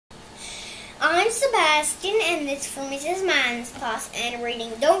I'm Sebastian, and this is from Mrs. Mann's class, and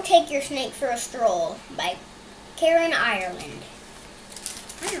reading Don't Take Your Snake for a Stroll by Karin, Ireland.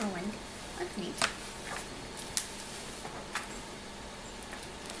 Ireland? That's neat.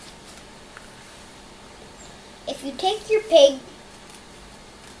 If you take your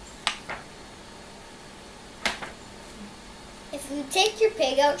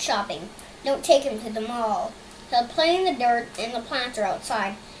pig out shopping, don't take him to the mall. He'll play in the dirt and the plants are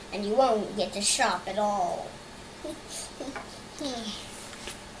outside, and you won't get to shop at all.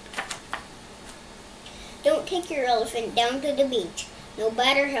 Don't take your elephant down to the beach, no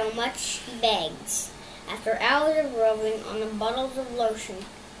matter how much he begs. After hours of rubbing on the bottles of lotion,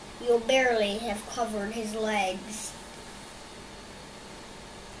 you'll barely have covered his legs.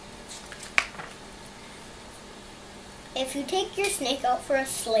 If you take your snake out for a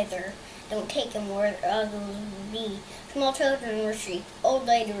slither, don't take him where others will be. Small children will shriek, old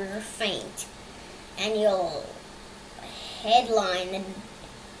ladies will faint, and you'll headline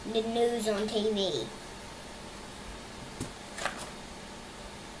the news on TV.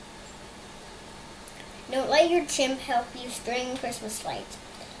 Don't let your chimp help you string Christmas lights.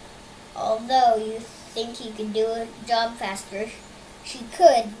 Although you think he could do a job faster, she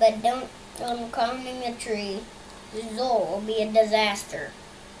could, but don't let him climbing the tree. The result will be a disaster.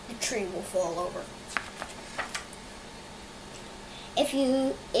 The tree will fall over. If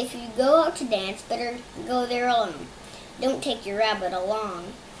you go out to dance, better go there alone. Don't take your rabbit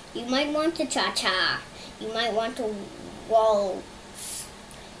along. You might want to cha-cha. You might want to waltz.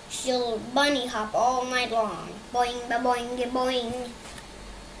 She'll bunny hop all night long. Boing, ba-boing, boing.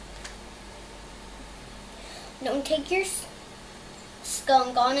 Don't take your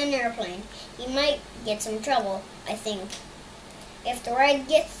skunk on an airplane. You might get some trouble, I think. If the ride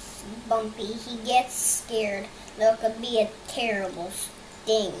gets bumpy, he gets scared. There could be a terrible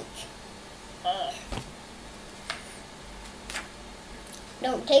stink. Ugh.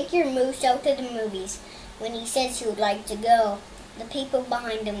 Don't take your moose out to the movies. When he says he would like to go, the people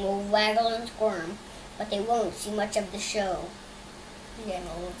behind him will waggle and squirm, but they won't see much of the show. Again,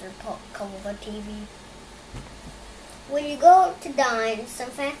 all of their cover of TV. When you go out to dine, some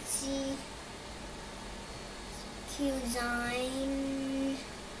fancy cuisine.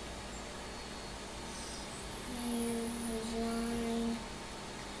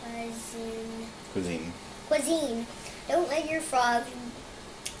 Cuisine. Don't let your frog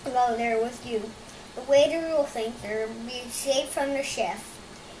go there with you. The waiter will think they're being saved from the chef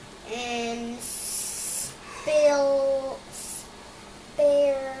and spare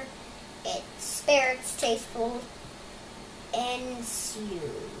its tasteful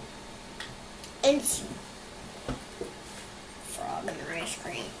ensue. Frog and ice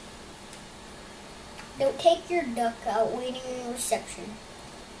cream. Don't take your duck out waiting in the reception,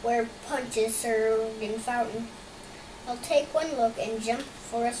 where punch is served in fountain. I'll take one look and jump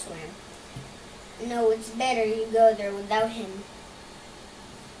for a swim. No, it's better you go there without him.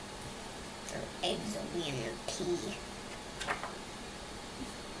 Their eggs will be in their tea.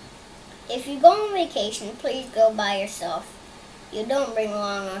 If you go on vacation, please go by yourself. You don't bring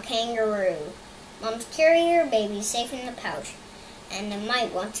along a kangaroo. Moms carry your baby safe in the pouch, and they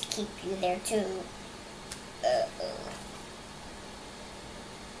might want to keep you there too.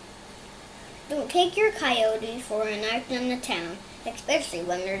 Don't take your coyote for a night in the town, especially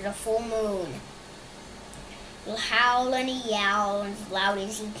when there's a full moon. He'll howl and yowl as loud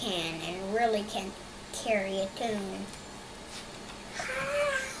as he can, and really can't carry a tune.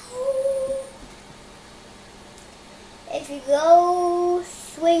 If you go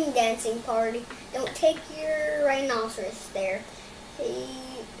swing dancing party, don't take your rhinoceros there.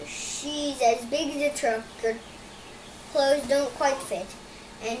 She's as big as a truck. Her clothes don't quite fit,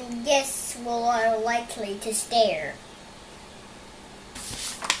 and guests are likely to stare.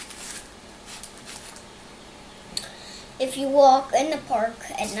 If you walk in the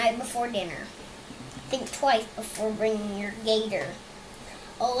park at night before dinner, think twice before bringing your gator.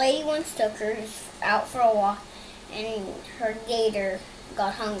 A lady once took her out for a walk, and her gator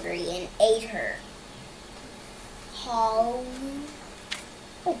got hungry and ate her. Oh.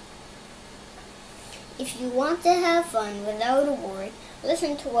 If you want to have fun without a worry,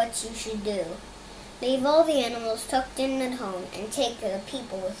 listen to what you should do. Leave all the animals tucked in at home and take the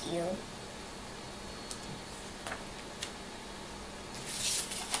people with you.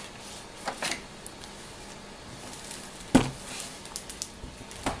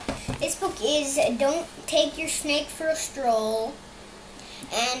 This book is Don't Take Your Snake for a Stroll.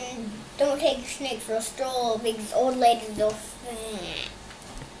 And don't take your snake for a stroll because old ladies will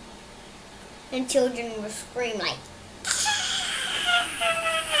and children will scream like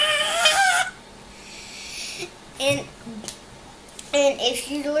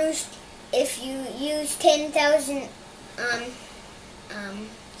if you use 10,000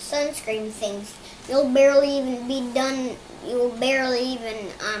 sunscreen things, you'll barely even be done. You'll barely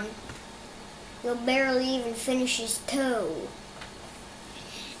even finish his toe.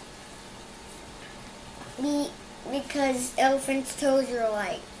 Because elephants' toes are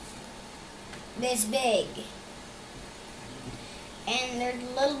like this big. And there's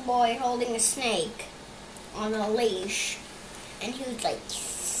a little boy holding a snake on a leash. And he was like,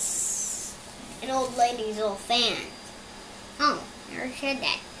 an old lady's little fan. Oh, never said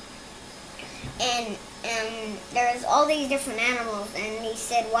that. And there's all these different animals, and he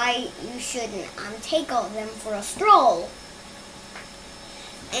said why you shouldn't take all of them for a stroll.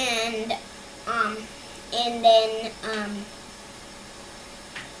 And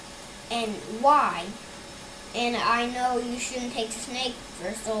why? And I know you shouldn't take the snake for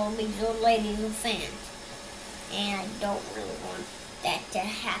a stroll because old ladies are fans. And I don't really want that to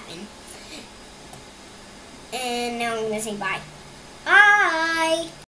happen. And now I'm going to say bye. Bye!